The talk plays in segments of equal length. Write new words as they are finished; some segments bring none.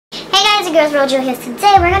guys, your girl's Rojo here.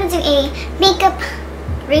 Today we're gonna do a makeup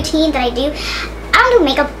routine that I do. I don't do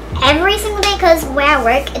makeup every single day because where I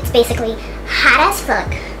work it's basically hot as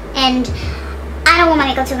fuck, and I don't want my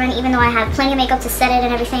makeup to run even though I have plenty of makeup to set it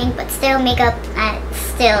and everything, but still makeup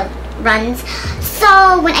still runs.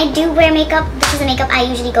 So when I do wear makeup, this is the makeup I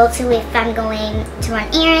usually go to if I'm going to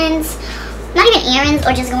run errands. Not even errands,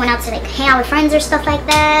 or just going out to like hang out with friends or stuff like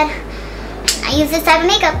that. I use this type of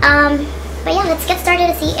makeup. But yeah, let's get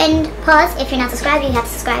started. See, and pause. If you're not subscribed, you have to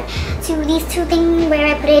subscribe to these two things where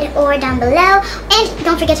I put it or down below. And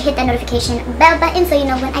don't forget to hit that notification bell button so you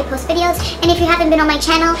know when I post videos. And if you haven't been on my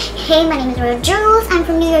channel, hey, my name is Jules. I'm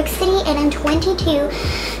from New York City and I'm 22.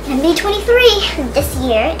 And I'm be 23 this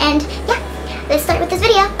year. And yeah, let's start with this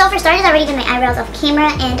video. So for starters, I already did my eyebrows off camera,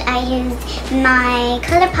 and I used my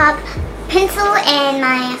ColourPop pencil and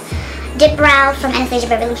my dip brow from Anastasia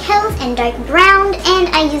Beverly Hills in dark brown, and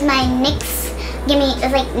I use my NYX,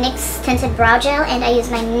 it's like NYX tinted brow gel, and I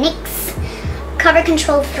use my NYX Cover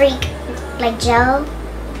Control Freak like gel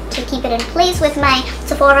to keep it in place with my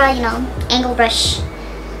Sephora, you know, angle brush,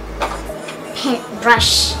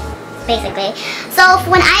 basically. So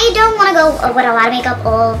when I don't want to go with a lot of makeup,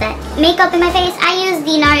 all that makeup in my face, I use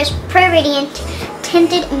the NARS Pro Radiant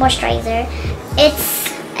Tinted Moisturizer. It's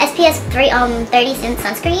SPF 30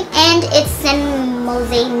 sunscreen, and it's in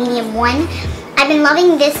Mosaic Medium 1. I've been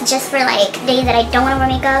loving this just for like days that I don't want to wear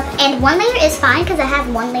makeup, and one layer is fine because I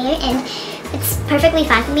have one layer and it's perfectly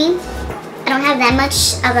fine for me. I don't have that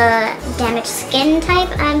much of a damaged skin type,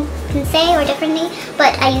 I can say, or differently,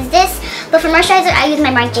 but I use this. But for moisturizer, I use my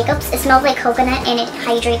Marc Jacobs. It smells like coconut and it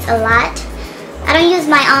hydrates a lot. I don't use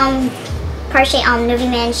my Porsche Nuvi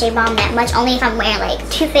Man Shea Balm that much, only if I'm wearing like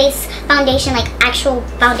Too Faced foundation, like actual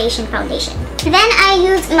foundation. Then I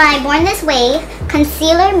use my Born This Way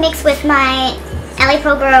concealer mixed with my LA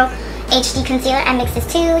Pro Girl HD concealer. I mix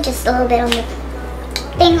this too, just a little bit on the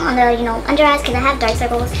thing, on the, you know, under eyes, because I have dark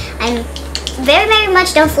circles. I'm very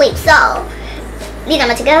much don't sleep, so these are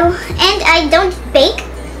my to go. And I don't bake.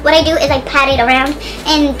 What I do is I pat it around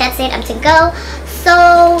and that's it, I'm to go.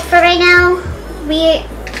 So for right now, we're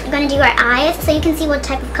gonna do our eyes so you can see what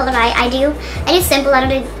type of color I do. I do simple, I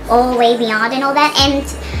don't do all the way beyond and all that. And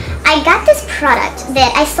I got this product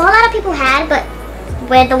that I saw a lot of people had, but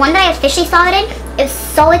with the one that I officially saw it in, it was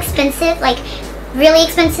so expensive, like really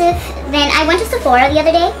expensive. Then I went to Sephora the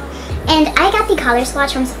other day and I got the color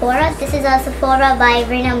swatch from Sephora. This is a Sephora by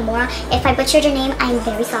Rina Mora. If I butchered your name, I'm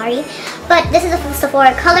very sorry, but this is a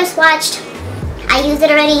Sephora color swatched. I used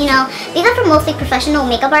it already. You know, these are for mostly professional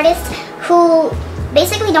makeup artists who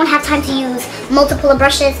basically don't have time to use multiple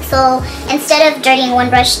brushes, so instead of dirtying one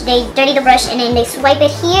brush, they dirty the brush and then they swipe it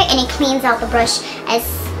here and it cleans out the brush as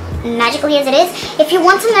magically as it is. If you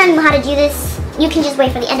want to learn how to do this, you can just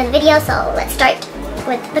wait for the end of the video. So let's start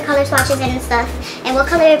with the color swatches and stuff. And what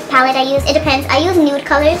color palette I use, it depends. I use nude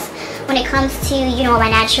colors when it comes to, you know, my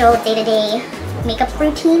natural day-to-day makeup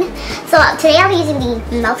routine. So today I'll be using the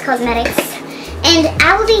Melt Cosmetics, and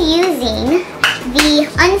I will be using the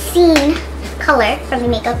Unseen color from the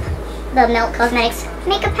Melt Cosmetics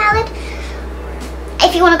makeup palette.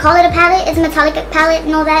 If you want to call it a palette, it's a metallic palette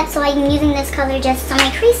and all that, so I'm using this color just on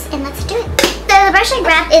my crease, and let's do it. So the brush I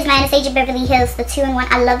grabbed is my Anastasia Beverly Hills, the 2-in-1.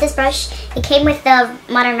 I love this brush. It came with the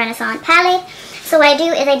Modern Renaissance palette. So what I do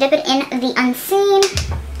is I dip it in the Unseen.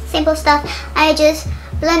 Simple stuff. I just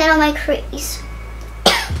blend it on my crease.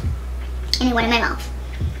 And it went in my mouth.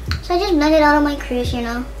 So I just blend it out on my crease, you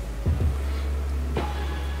know.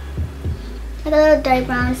 Like a little dark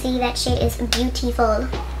brown. See, that shade is beautiful.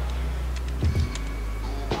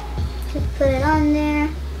 Just put it on there.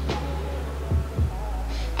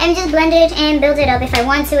 And just blend it and build it up if I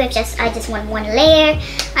want to. If I just want one layer,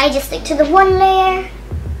 I just stick to the one layer.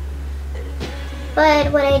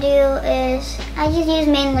 But what I do is I just use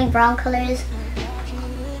mainly brown colors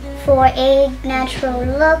for a natural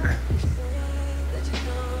look.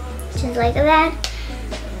 Just like that.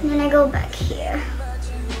 And then I go back here.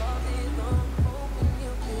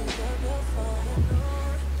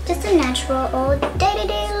 Just a natural old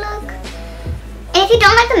day-to-day look. And if you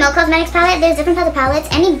don't like the Melt Cosmetics palette, there's different types of palettes.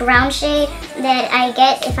 Any brown shade that I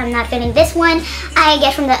get, if I'm not feeling this one, I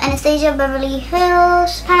get from the Anastasia Beverly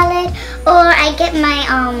Hills palette, or I get my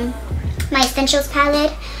my Essentials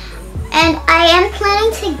palette. And I am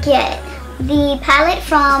planning to get the palette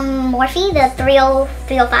from Morphe, the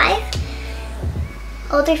 305.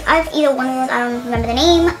 035, either one of those, I don't remember the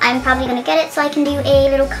name. I'm probably gonna get it so I can do a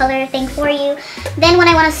little color thing for you. Then when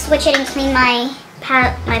I want to switch it and clean my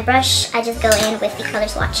brush, I just go in with the color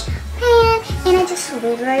swatch pan and I just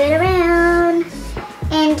swirl it around.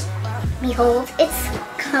 And behold, it's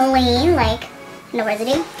clean, like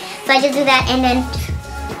University. So I just do that and then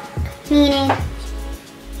clean it,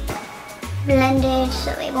 blend it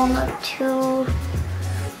so it won't look too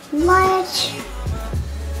much.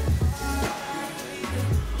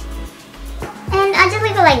 And I just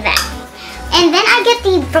leave it like that. And then I get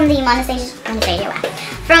from the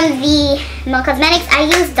Mo Cosmetics, I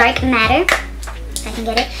use Dark Matter. If I can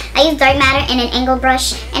get it. I use Dark Matter and an angle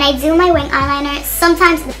brush, and I do my wing eyeliner.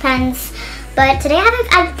 Sometimes it depends, but today I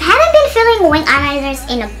haven't been feeling wing eyeliners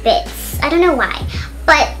in a bit. I don't know why,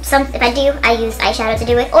 but if I do, I use eyeshadow to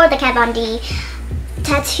do it, or the Kat Von D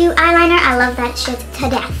tattoo eyeliner. I love that shit to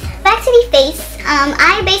death. Back to the face.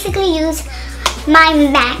 I basically use my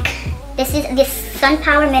MAC. This is this Sun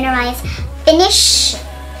Power Mineralized Finish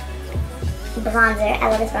bronzer. I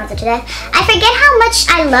love this bronzer to death. I forget how much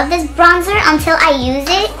I love this bronzer until I use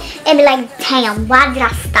it and be like, damn, why did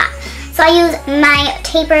I stop? So I use my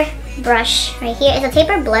taper brush right here. It's a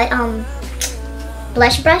taper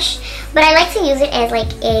blush brush, but I like to use it as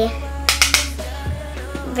like a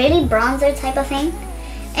really bronzer type of thing.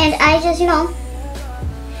 And I just, you know,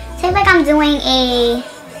 take like I'm doing a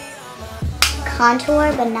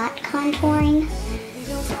contour but not contouring.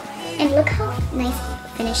 And look how nice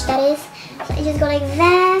finish that is. So I just go like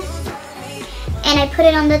that, and I put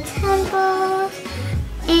it on the temples,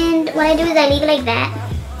 and what I do is I leave it like that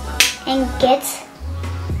and get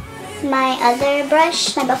my other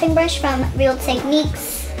brush, my buffing brush from Real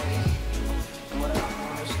Techniques.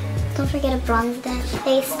 Don't forget to bronze that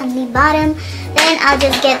face on the bottom. Then I'll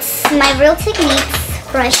just get my Real Techniques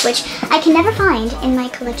brush, which I can never find in my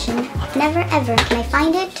collection. Never ever can I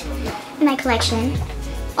find it in my collection.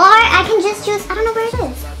 Or I can just use, I don't know where it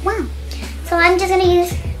is. Wow. So I'm just gonna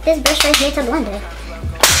use this brush right here to blend it.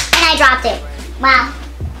 And I dropped it. Wow.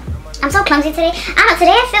 I'm so clumsy today. I don't know,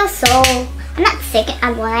 today I feel so, I'm not sick.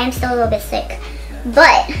 I am still a little bit sick.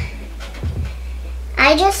 But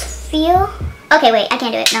I just feel, okay, wait, I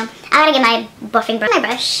can't do it, no. I gotta get my buffing brush. My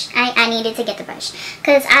brush, I needed to get the brush,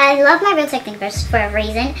 because I love my Real Technique brush for a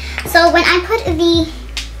reason. So when I put the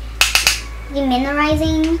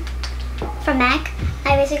mineralizing from MAC,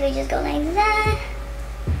 I basically just go like that.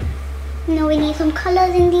 You know, we need some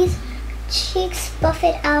colors in these cheeks. Buff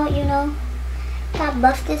it out, you know. I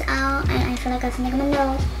buff this out, and I feel like I have something on my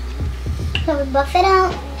nose. So we buff it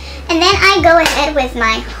out, and then I go ahead with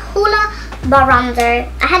my Hoola bronzer.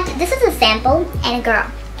 This is a sample, and girl,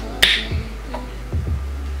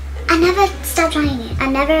 I never stop trying it. I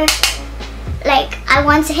never, like, I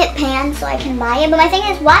want to hit pan so I can buy it, but my thing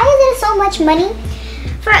is, why is there so much money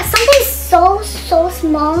for something so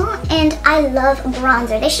small? And I love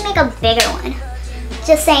bronzer. They should make a bigger one.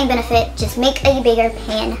 Just saying, benefit, just make a bigger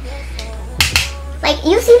pan. Like,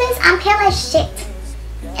 you see this? I'm pale as shit.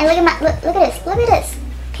 And look at my, look at this,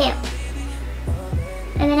 pale.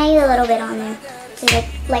 And then I use a little bit on there to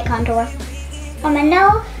like light contour on my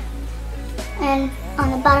nose, and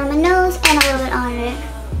on the bottom of my nose, and a little bit on it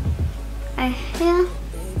right here.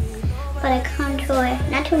 But I contour,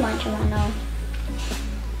 not too much on my nose.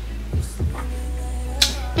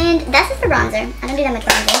 And that's just the bronzer. I don't do that much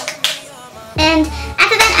bronzer. And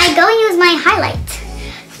after that, I go and use my highlight.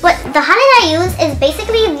 But the highlight I use is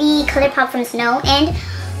basically the ColourPop from Snow,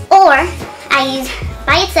 or I use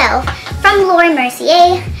by itself from Laura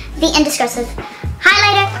Mercier, the Indescriptive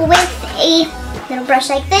highlighter with a little brush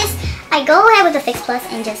like this. I go ahead with the Fix Plus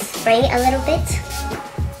and just spray a little bit.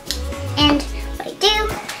 And what I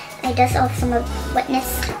do, I dust off some of the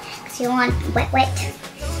wetness, because you want wet.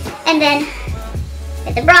 And then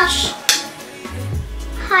with the brush,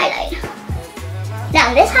 highlight.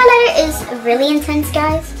 Now this highlighter is really intense,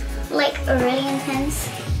 guys, like really intense,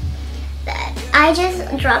 that I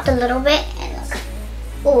just dropped a little bit, and look,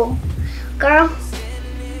 oh girl,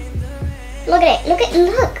 look at it,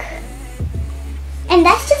 look. And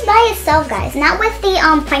that's just by itself, guys, not with the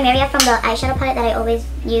Primaria from the eyeshadow palette that I always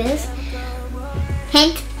use.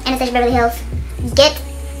 Hint, Anastasia Beverly Hills, get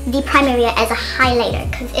the Primaria as a highlighter,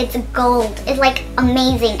 because it's gold. It's like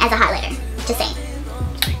amazing as a highlighter, just saying.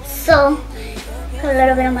 So a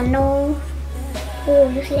little bit on my nose. Oh,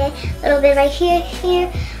 you see that? A little bit right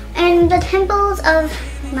here, and the temples of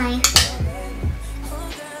my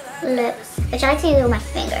lips, which I like to use with my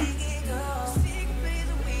finger.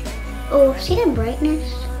 Oh, see that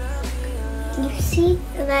brightness? You see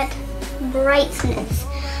that brightness?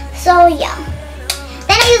 So yeah.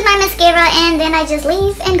 Then I use my mascara, and then I just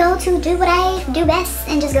leave and go to do what I do best,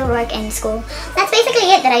 and just go work in school. That's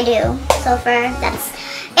basically it that I do so far.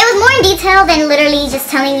 It was more in detail than literally just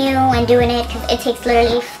telling you and doing it, because it takes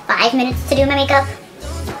literally 5 minutes to do my makeup.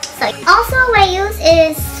 So also what I use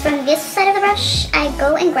is from this side of the brush, I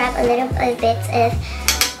go and grab a little bit of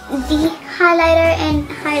the highlighter and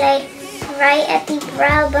highlight right at the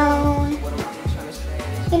brow bone.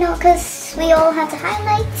 You know, because we all have to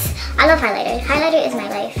highlight. I love highlighter. Highlighter is my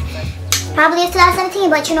life. Probably it's 2017,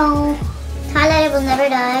 but you know, highlighter will never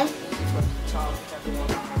die.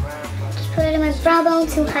 Just put it in my brow bone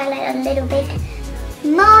to highlight a little bit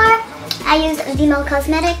more. I use Vimo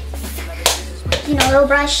Cosmetics, you know, little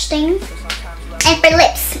brush thing. And for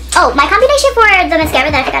lips, oh, my combination for the mascara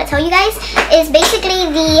that I forgot to tell you guys is basically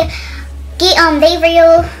the They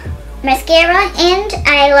Real mascara, and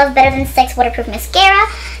I love Better Than Sex waterproof mascara,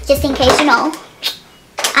 just in case, you know,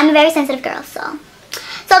 I'm a very sensitive girl. So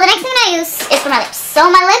the next thing I use is for my lips. So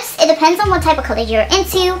my lips, it depends on what type of color you're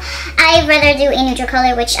into. I'd rather do a neutral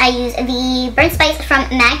color, which I use the Burnt Spice from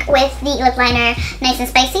MAC with the lip liner, nice and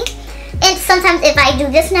spicy. And sometimes if I do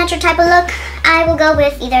this natural type of look, I will go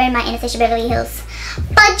with either my Anastasia Beverly Hills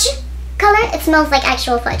fudge color. It smells like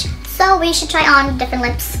actual fudge. So we should try on different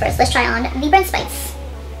lips first. Let's try on the Burnt Spice,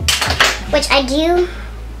 which I do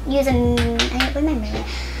use I'm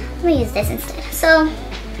gonna use this instead. So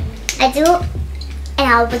I do, and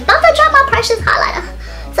I was about to drop my precious highlighter.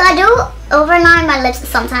 So I do overline my lips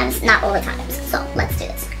sometimes, not all the times. So let's do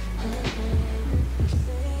this.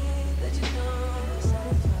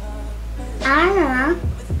 I don't know.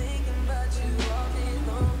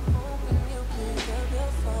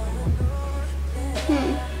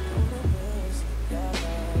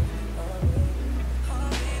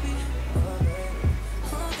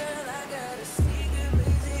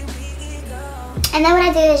 And then what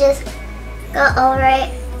I do is just go over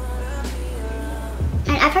it.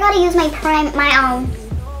 And I forgot to use my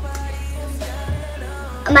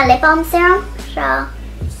my lip balm serum. So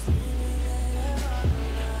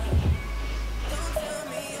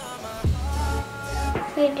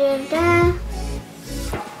we do that.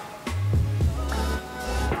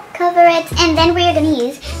 Cover it, and then we're gonna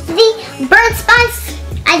use the Burnt Spice.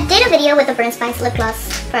 I did a video with the Burnt Spice lip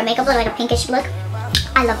gloss for a makeup look, like a pinkish look.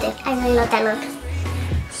 I loved it. I really loved that look.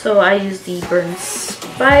 So I use the Burnt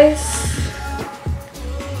Spice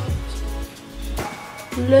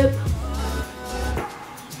lip.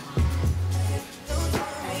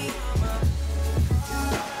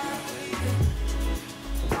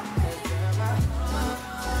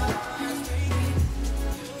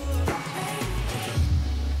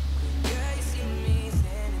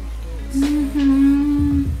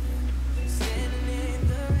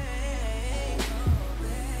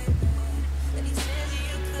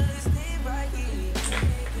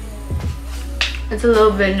 It's a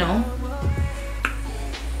little bit, no.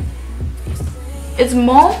 It's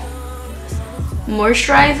more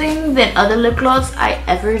moisturizing than other lip gloss I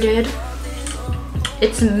ever did.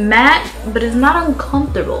 It's matte, but it's not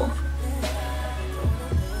uncomfortable.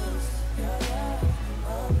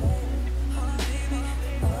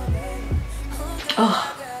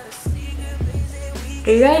 Oh.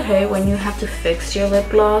 Do you guys hate when you have to fix your lip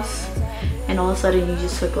gloss and all of a sudden you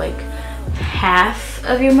just took like half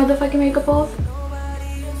of your motherfucking makeup off?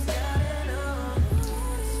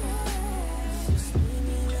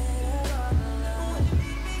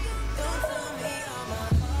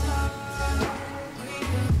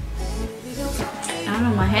 I don't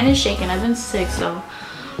know, my hand is shaking. I've been sick, so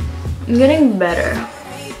I'm getting better.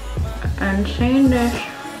 I'm saying this.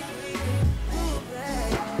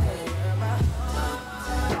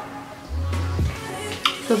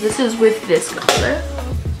 So this is with this color.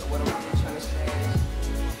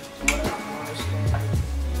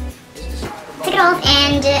 Take it off,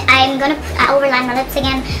 and I'm gonna overline my lips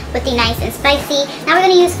again with the Nice and Spicy. Now we're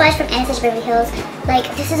gonna use Fudge from Anastasia Beverly Hills.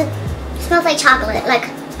 Like, this is smells like chocolate. Like,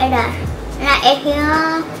 right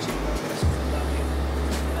here.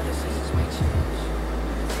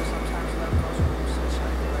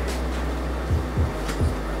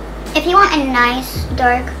 If you want a nice,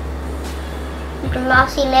 dark,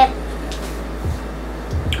 glossy lip,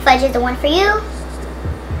 Fudge is the one for you.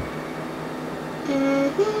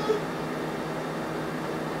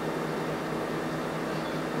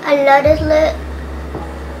 I love this lip.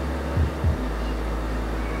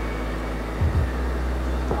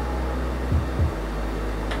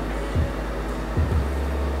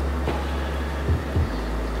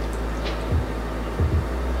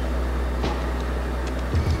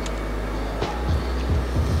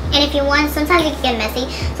 And if you want, sometimes it can get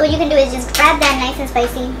messy. So what you can do is just grab that Nice and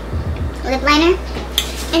Spicy lip liner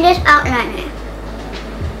and just outline it.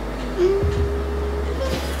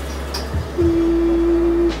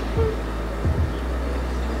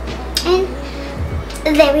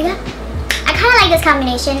 And there we go. I kind of like this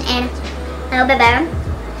combination and a little bit better.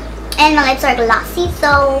 And my lips are glossy,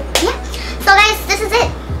 so yeah. So guys, this is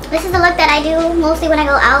it. This is the look that I do mostly when I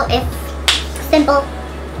go out. If Simple.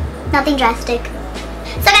 Nothing drastic.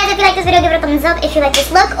 So guys, if you like this video, give it a thumbs up. If you like this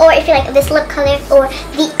look, or if you like this lip color or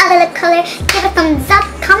the other lip color, give it a thumbs up.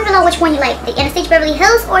 Comment below which one you like, the Anastasia Beverly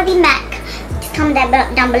Hills or the MAC. Just comment that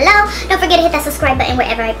down below. Don't forget to hit that subscribe button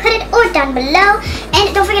wherever I put it, or down below.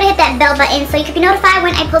 And don't forget to hit that bell button so you can be notified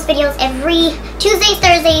when I post videos every Tuesdays,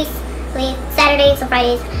 Thursdays, Saturdays, or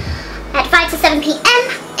Fridays at 5 to 7 p.m.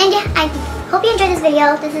 And yeah, I hope you enjoyed this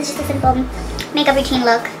video. This is just a simple makeup routine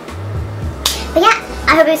look. But yeah,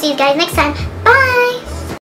 I hope to see you guys next time.